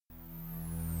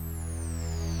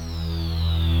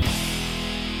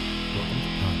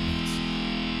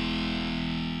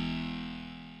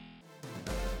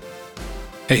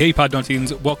Hey,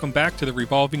 Podnuncians. Welcome back to the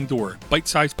Revolving Door,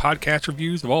 bite-sized podcast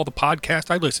reviews of all the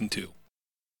podcasts I listen to.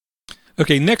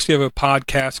 Okay, next we have a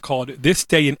podcast called This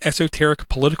Day in Esoteric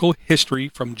Political History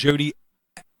from Jody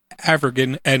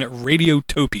Avergan and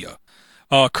Radiotopia.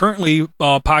 Currently,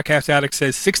 Podcast Addict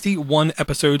says 61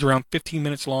 episodes, around 15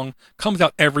 minutes long, comes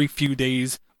out every few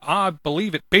days. I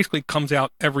believe it basically comes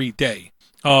out every day.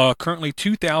 Currently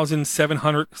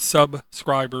 2,700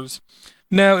 subscribers.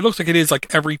 No, it looks like it is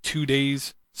like every 2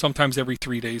 days, sometimes every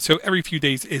 3 days. So every few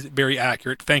days is very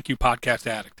accurate. Thank you, Podcast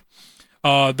Addict.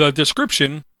 The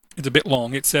description is a bit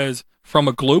long. It says, from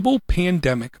a global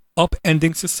pandemic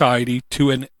upending society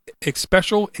to an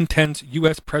especial intense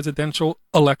U.S. presidential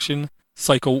election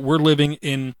cycle, we're living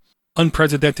in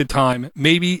unprecedented time.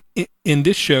 Maybe in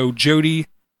this show, Jody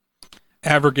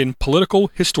Avergan, political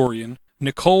historian,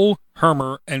 Nicole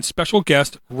Hermer, and special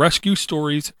guest rescue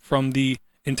stories from the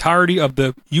entirety of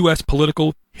the U.S.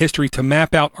 political history to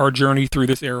map out our journey through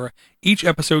this era. Each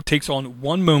episode takes on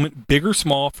one moment, big or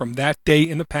small, from that day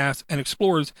in the past and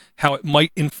explores how it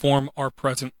might inform our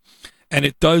present. And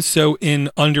it does so in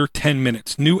under 10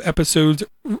 minutes. New episodes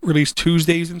released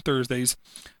Tuesdays and Thursdays.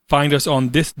 Find us on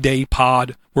This Day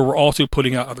Pod, where we're also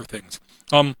putting out other things.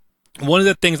 One of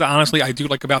the things that honestly I do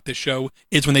like about this show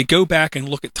is when they go back and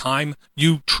look at time,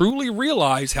 you truly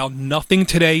realize how nothing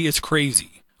today is crazy.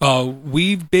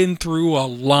 We've been through a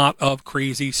lot of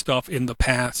crazy stuff in the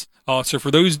past. So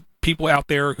for those people out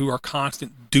there who are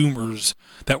constant doomers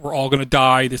that we're all going to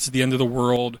die, this is the end of the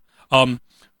world,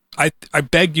 I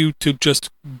beg you to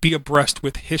just be abreast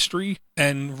with history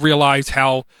and realize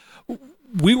how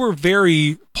we were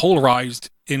very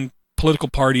polarized in political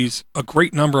parties a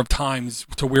great number of times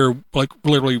to where, like,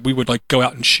 literally we would like go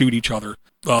out and shoot each other,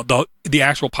 the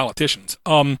actual politicians.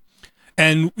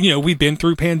 And, you know, we've been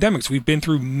through pandemics. We've been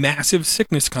through massive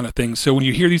sickness kind of things. So when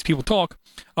you hear these people talk,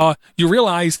 you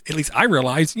realize, at least I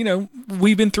realize, you know,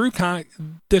 we've been through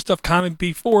this stuff kind of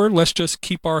before. Let's just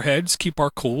keep our heads, keep our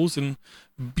cools, and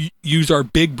use our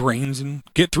big brains and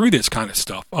get through this kind of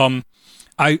stuff.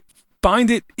 I find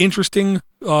it interesting,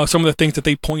 some of the things that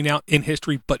they point out in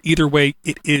history, but either way,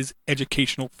 it is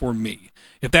educational for me.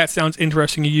 If that sounds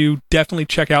interesting to you, definitely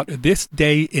check out This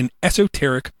Day in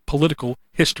Esoteric Political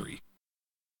History.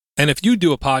 And if you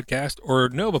do a podcast or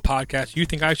know of a podcast you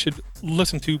think I should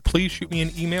listen to, please shoot me an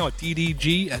email at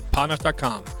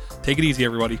ddg@podnuts.com. Take it easy,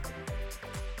 everybody.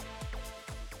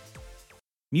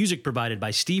 Music provided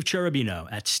by Steve Cherubino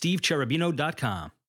at stevecherubino.com.